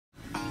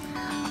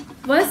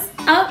What's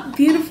up,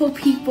 beautiful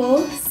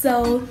people?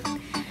 So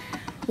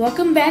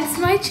welcome back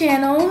to my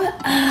channel.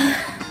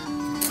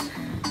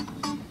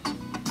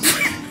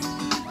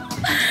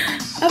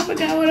 I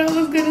forgot what I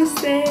was gonna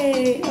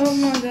say. Oh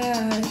my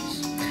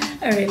gosh.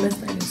 Alright, let's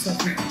start this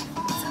over.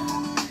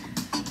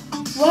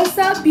 What's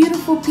up,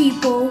 beautiful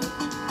people?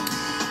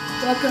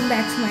 Welcome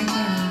back to my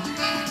channel.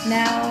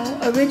 Now,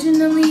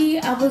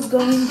 originally I was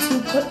going to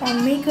put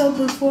on makeup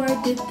before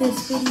I did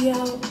this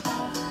video,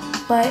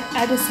 but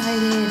I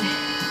decided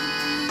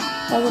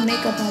all the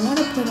makeup I want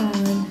to put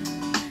on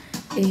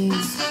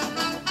is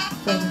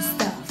for the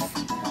stuff.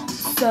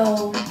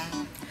 So,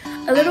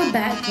 a little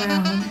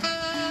background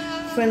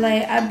for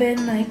I've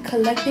been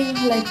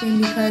collecting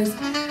because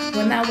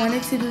when I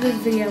wanted to do this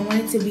video, I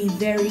wanted to be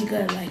very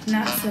good,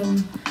 not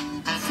some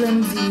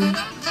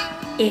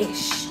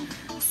flimsy-ish.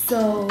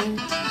 So,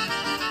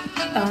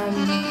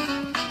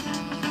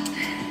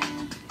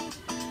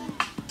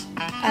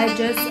 I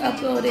just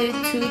uploaded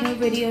 2 new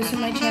videos to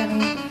my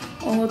channel.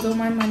 Oh, don't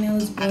mind my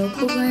nails broke.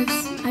 Oh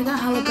guys, I got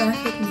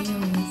holographic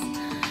nails.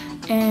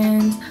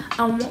 And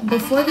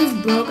before this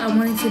broke, I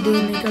wanted to do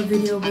a makeup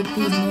video with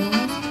these nails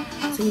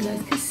so you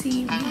guys could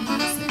see me.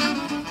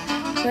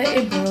 But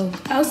it broke.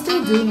 I'll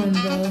still do one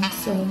though.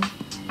 So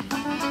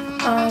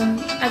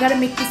I gotta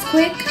make this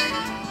quick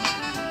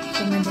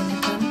for my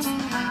dinner comes.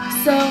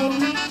 So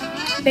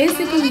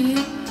basically,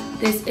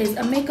 this is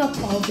a makeup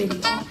haul video.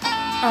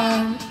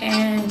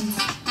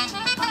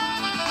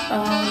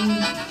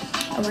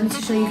 I wanted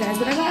to show you guys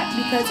what I got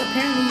because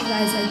apparently you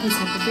guys like these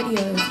type of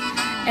videos,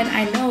 and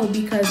I know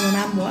because when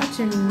I'm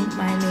watching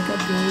my makeup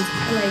videos,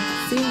 I like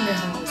seeing their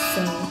hauls,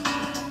 so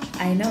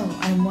I know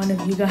I'm one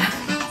of you guys.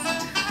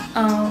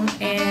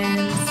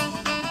 And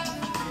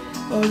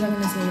what was I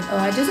gonna say? Oh,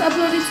 I just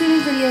uploaded 2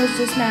 new videos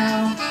just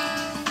now,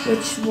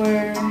 which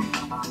were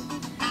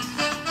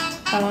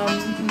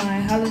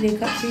my holiday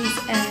cut crease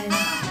and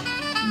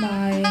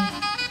my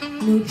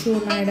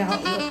neutral night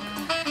out look.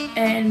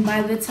 And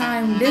by the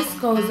time this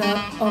goes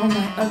up, all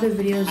my other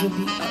videos will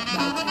be up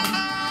by then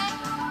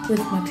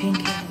with my pink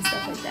hair and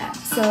stuff like that.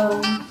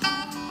 So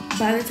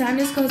by the time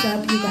this goes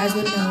up, you guys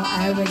would know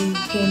I already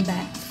came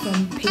back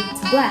from pink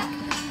to black.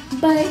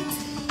 But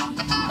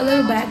a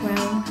little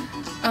background,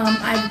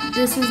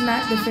 this is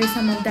not the first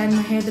time I've dyed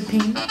my hair. The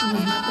pink was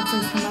not the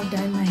first time I've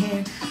dyed my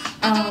hair.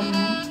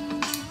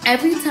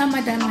 Every time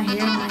I dye my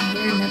hair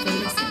never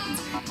listens.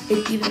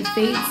 It either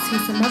fades to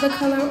some other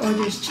color or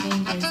just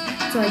changes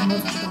to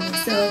multiple colors.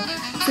 So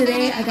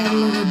today I got a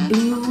little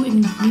blue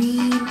and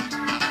green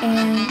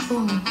and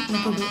oh,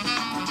 look at it.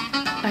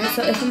 Alright,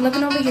 so if I'm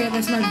looking over here,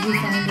 that's my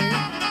viewfinder.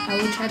 I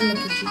will try to look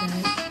at you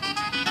guys.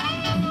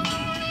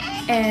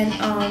 And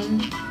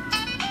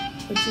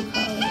what you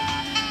call it?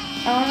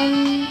 I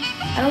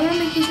don't want to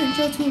make this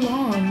intro too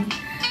long,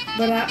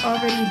 but I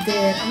already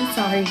did. I'm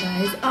sorry,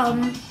 guys.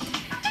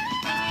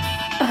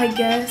 I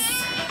guess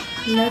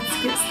let's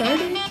get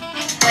started.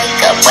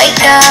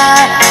 Wake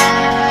up,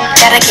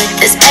 gotta get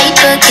this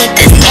paper, get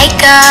this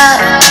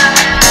makeup.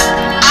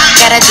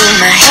 Gotta do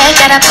my hair,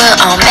 gotta put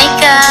on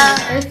makeup.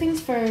 First things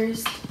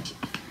first,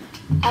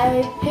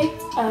 I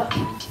picked up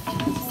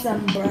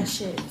some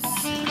brushes.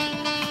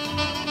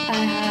 I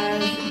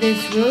have this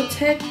Real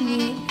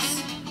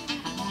Techniques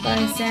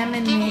by Sam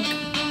and Nick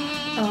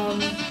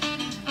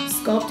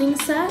sculpting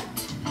set.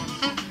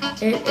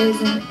 It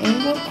is an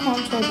angled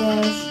contour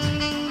brush,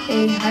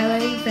 a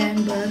highlighting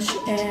fan brush,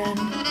 and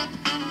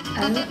I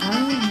don't know,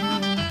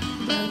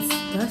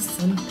 that's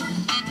something.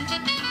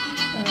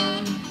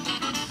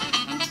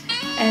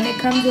 And it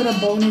comes with a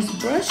bonus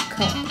brush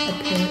cup,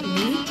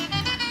 apparently.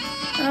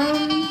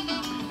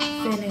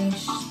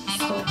 Finished,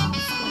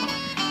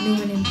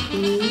 new and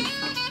improved.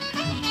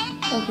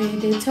 Okay,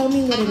 they tell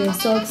me what it is.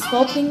 So a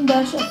sculpting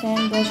brush, a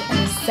fan brush, and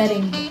a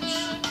setting brush,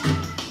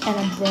 and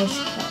a brush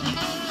cup.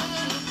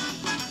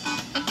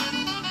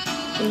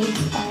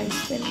 Base eyes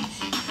finish.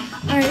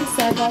 Alright,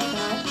 so I got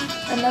that.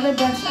 Another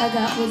brush I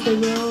got was the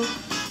Real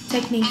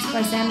Techniques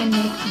by Sam and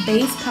Nick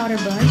base powder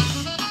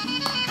brush.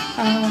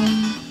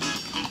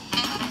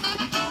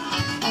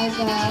 I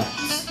got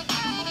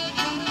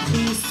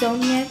the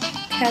Sonia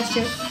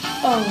Cashier.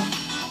 Oh,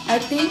 I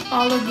think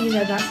all of these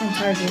I got from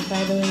Target,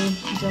 by the way,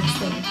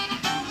 Drugstore.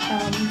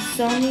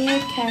 Sonia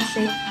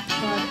Cashier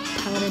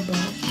powder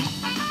brush.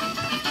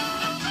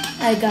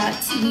 I got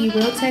the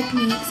Real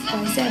Techniques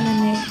by Sam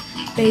and Nick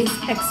base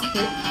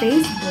expert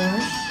base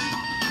brush.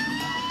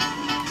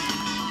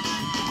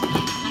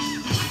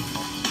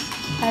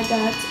 I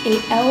got a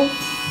e.l.f.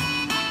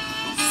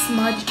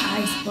 smudge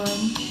eye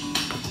sponge.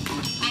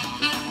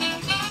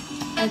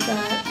 I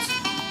got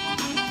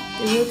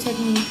the Real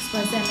Techniques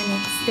by Sam and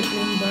Nick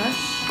stippling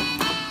brush.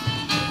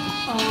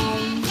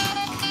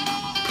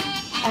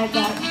 I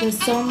got the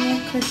Sonia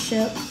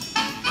Kashyap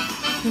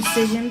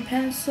precision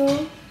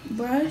pencil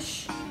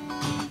brush.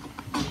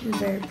 It's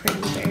very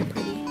pretty, very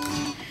pretty.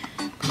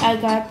 I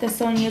got the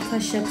Sonia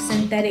Kashyap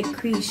synthetic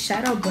crease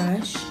shadow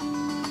brush.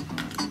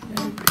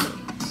 Very pretty.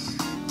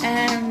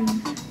 And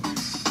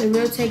the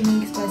Real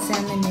Techniques by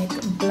Sam and Nick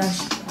blush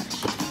brush.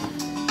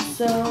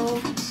 So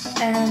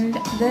And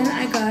then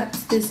I got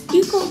this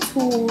Eco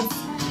Tools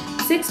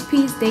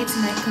 6-piece Dates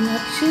Night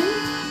collection.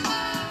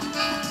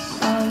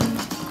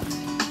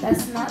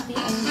 That's not the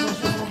only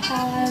brushes I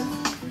have.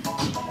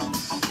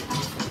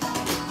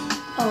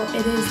 Oh,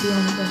 it is the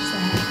only brush I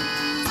have.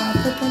 So I'll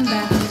put them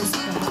back in this box.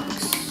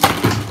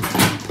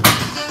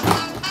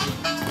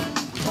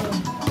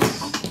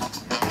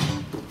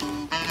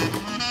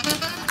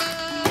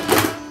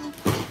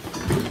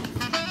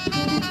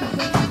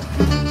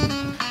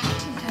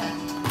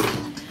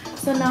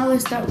 So now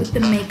let's start with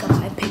the makeup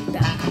I picked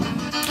up.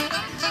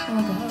 Oh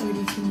my god,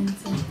 already 2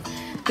 minutes in.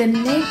 The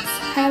NYX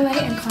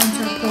Highlight and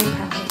Contour Pro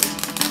Palette.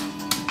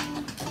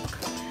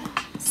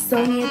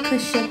 Sonia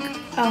Kashuk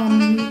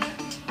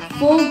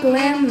Full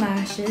Glam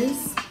Lashes.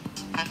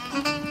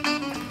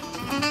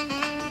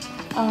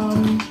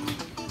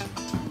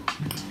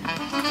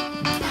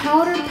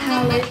 Powder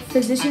Palette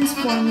Physicians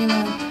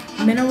Formula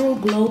Mineral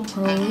Glow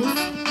Pros.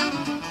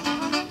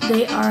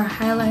 They are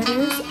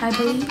highlighters, I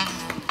believe.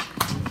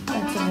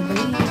 That's what I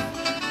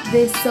believe.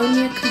 This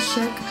Sonia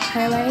Kashuk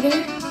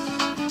highlighter.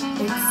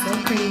 It's so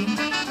pretty.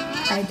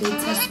 I did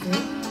test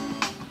it.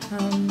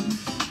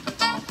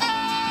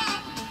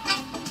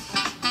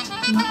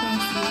 You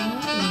guys see that?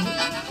 Wait.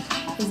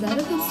 Is that a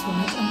good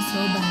swatch? I'm so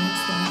bad at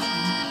swatching.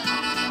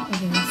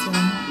 Okay, so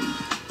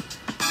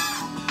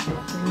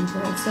there we go.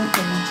 It's so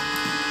pretty.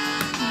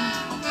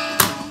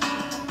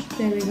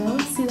 There we go.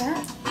 See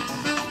that?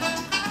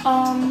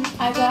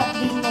 I got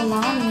the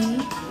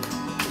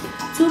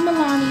two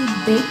Milani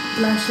Baked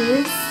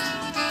Blushes,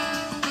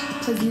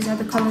 because these are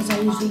the colors I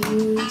usually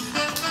use.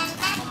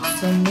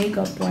 Some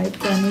makeup wipe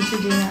by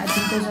Neutrogena. I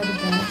think those are the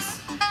best.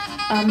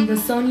 The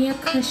Sonia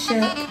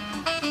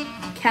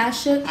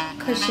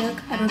Kashuk,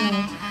 I don't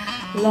know,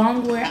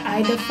 Longwear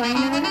Eye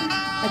Definer.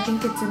 I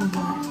think it's in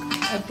black.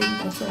 I think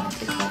that's what I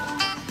picked up.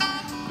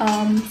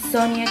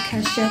 Sonia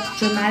Kashuk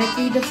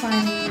Dramatically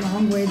Defining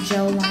Longwear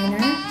Gel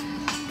Liner.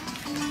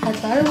 I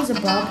thought it was a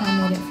brow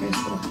pomade at first,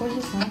 but of course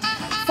it's not.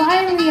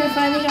 Finally, I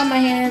finally got my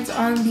hands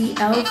on the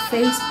e.l.f.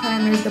 face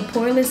primers, the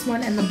poreless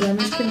one and the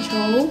blemish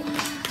control.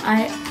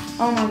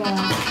 Oh my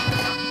god.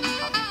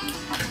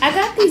 I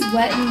got these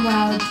Wet n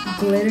Wild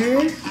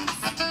glitter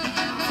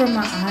for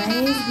my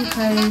eyes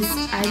because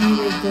I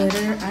needed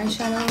glitter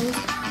eyeshadows.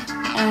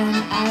 And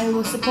I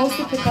was supposed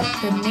to pick up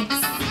the NYX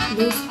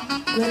loose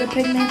glitter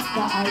pigments,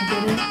 but I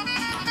didn't.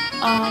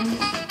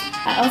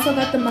 I also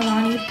got the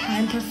Milani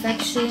Prime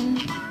Perfection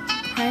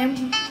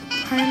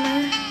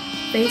primer,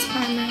 face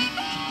primer.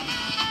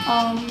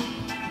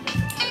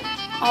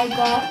 I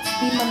got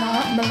the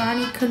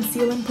Milani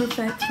Conceal and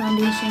Perfect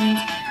foundations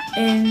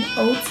in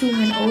 02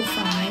 and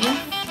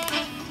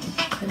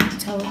 05. Couldn't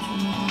tell it from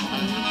my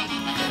own.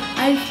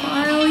 I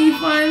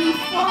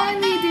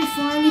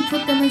finally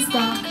put them in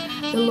stock.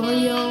 The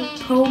L'Oreal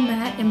Pro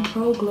Matte and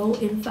Pro Glow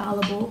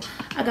Infallible.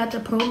 I got the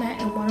Pro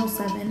Matte in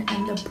 107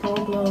 and the Pro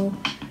Glow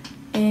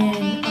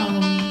in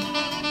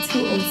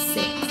 206.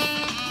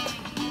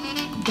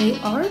 They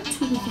are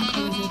two different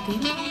colors, I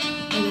think.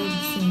 But they're the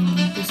same.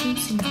 This one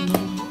seems a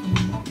little bit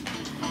more.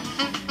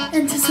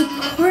 And to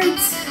support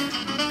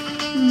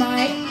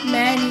my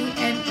Manny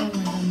and oh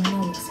my god, my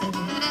nail looks so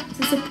good.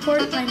 To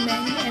support my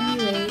Manny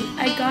emulate,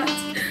 I got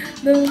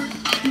the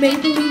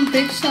Maybelline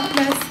Big Shot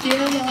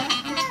Mascara.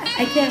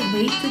 I can't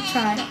wait to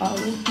try all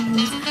of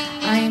these.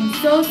 I am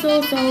so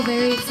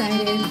very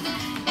excited.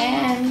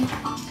 And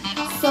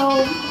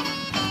so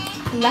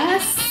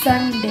last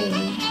Sunday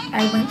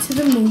I went to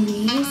the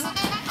movies.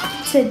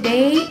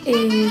 Today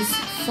is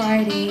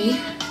Friday.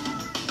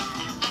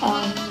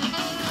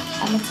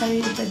 I'm gonna tell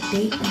you the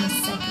date in a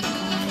second,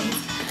 guys.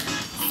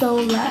 So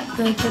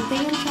the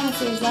thing I'm trying to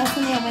say is last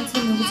Sunday I went to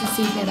the movie to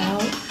see Get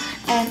Out,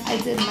 and I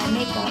did my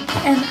makeup,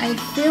 and I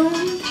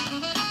filmed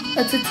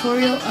a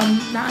tutorial,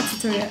 not a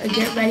tutorial, a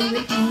get ready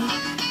with me,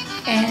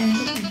 and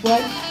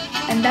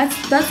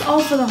that's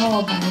all for the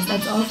haul, guys.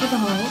 That's all for the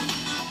haul.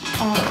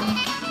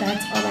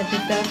 That's all I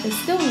picked up. It's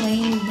still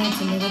laying in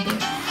a little bit,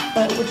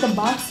 but with the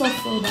box so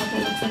filled up,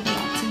 it looks like a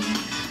lot to me.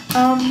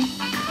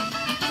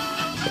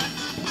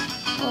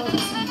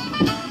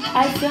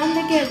 I filmed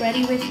the get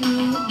ready with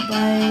me,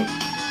 but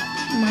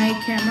my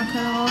camera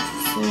cut off,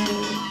 so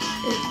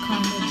it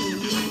kind of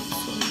deleted.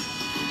 So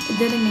it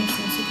didn't make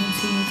sense to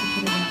continue to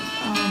put it up.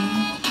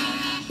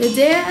 The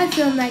day I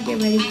filmed that get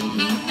ready with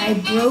me, I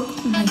broke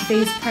my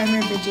face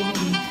primer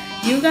virginity.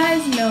 You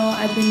guys know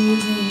I've been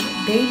using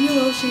baby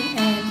lotion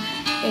and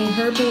a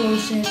herbal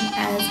lotion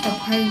as a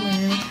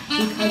primer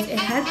because it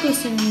had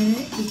glycerin in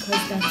it,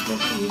 because that's what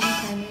we use in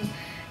primers,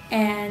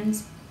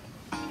 and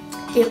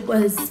it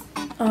was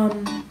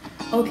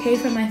okay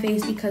for my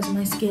face because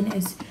my skin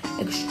is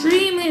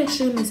extremely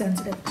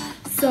sensitive.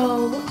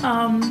 So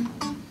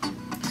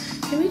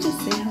can we just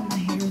say how my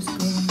hair is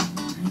growing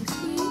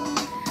nicely?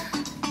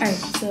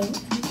 Alright, so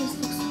it just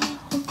looks so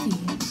healthy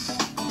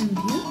and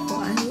beautiful.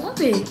 I love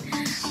it.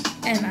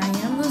 And I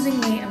am losing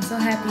weight. I'm so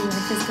happy.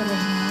 Life is good right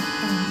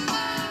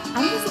now.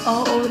 I'm just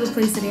all over the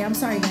place today. I'm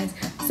sorry, guys.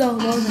 So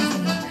what was I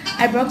saying?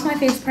 I broke my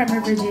face primer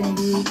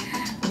virginity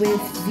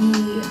with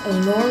the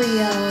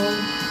L'Oreal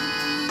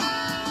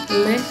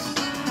lift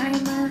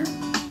primer.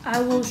 I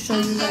will show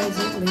you guys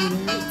it later.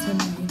 It's in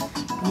my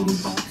beauty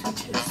box,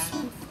 which is so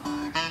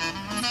far.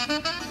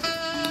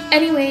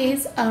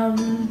 Anyways,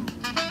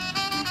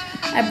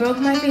 I broke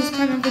my face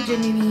primer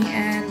virginity,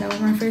 and that was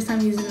my first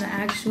time using the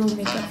actual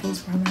makeup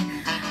face primer.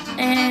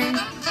 And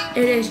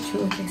it is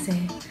true what they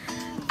say.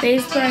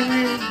 Face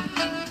primer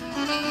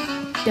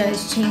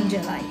does change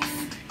your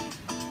life.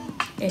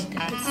 It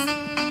does.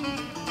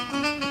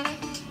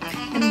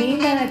 And being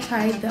that I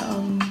tried the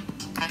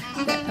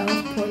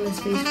e.l.f. poreless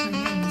face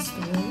primer in the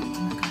store, oh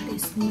my god, it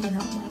smoothed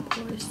out my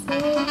pores so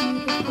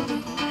beautifully.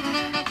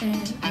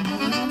 And I know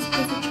I'm not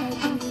supposed to try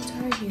things in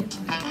Target,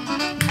 but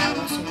I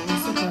was really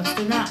supposed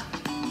to not.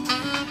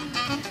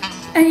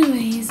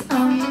 Anyways,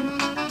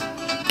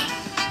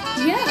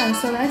 yeah,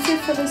 so that's it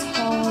for this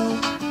haul.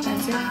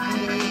 That's it for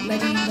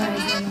letting you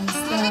guys in on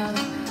stuff.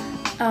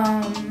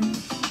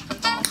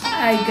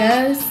 I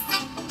guess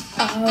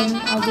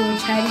I'll do a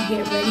chatty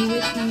get ready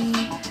with me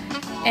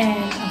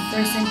and a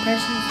first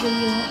impressions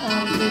video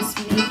on this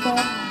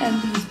makeup and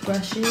these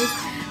brushes,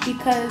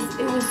 because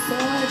it was so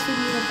hard for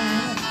me to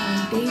find a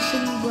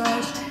foundation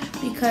brush,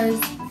 because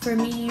for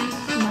me,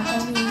 my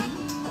only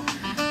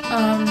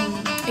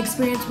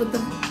experience with the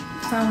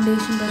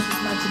foundation brush is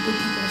my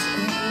kabuki brush,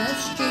 and it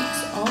left streaks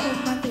all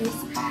over my face.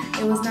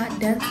 It was not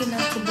dense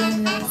enough to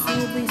blend it out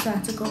smoothly, so I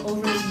had to go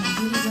over it with my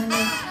beauty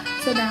blender.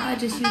 So now I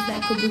just use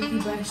that kabuki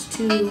brush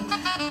to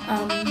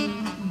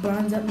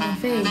bronze up my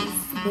face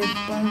with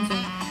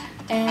bronzer.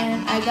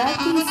 And I got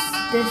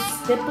this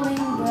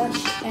stippling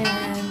brush,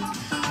 and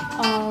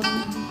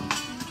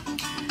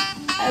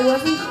it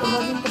wasn't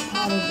the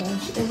powder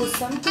brush. It was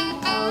something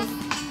else,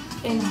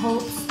 in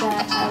hopes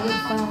that I would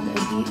find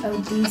a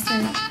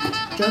decent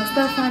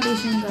drugstore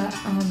foundation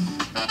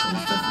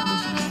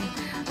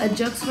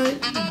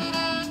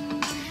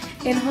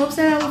in hopes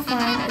that I would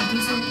find a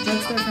decent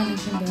drugstore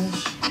foundation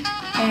brush,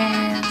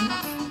 and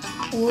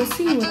we'll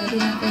see when I do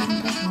my first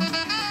impression.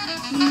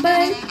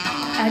 But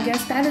I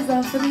guess that is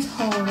all for this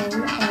haul.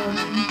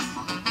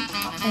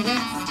 I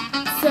guess.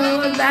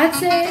 So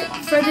that's it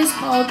for this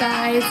haul,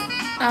 guys.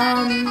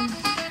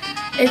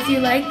 If you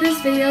like this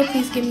video,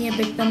 please give me a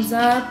big thumbs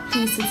up.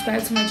 Please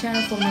subscribe to my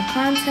channel for more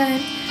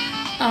content.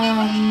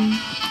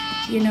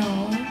 You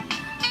know,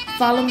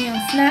 follow me on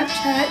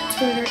Snapchat,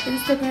 Twitter,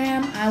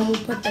 Instagram. I will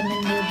put them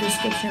in the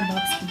description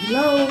box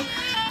below.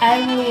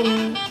 I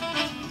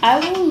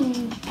will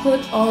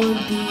put all of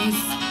these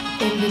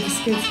in the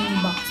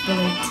description box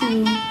below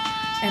too.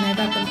 And I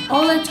got them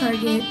all at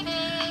Target.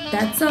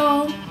 That's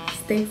all.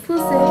 Stay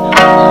exclusive.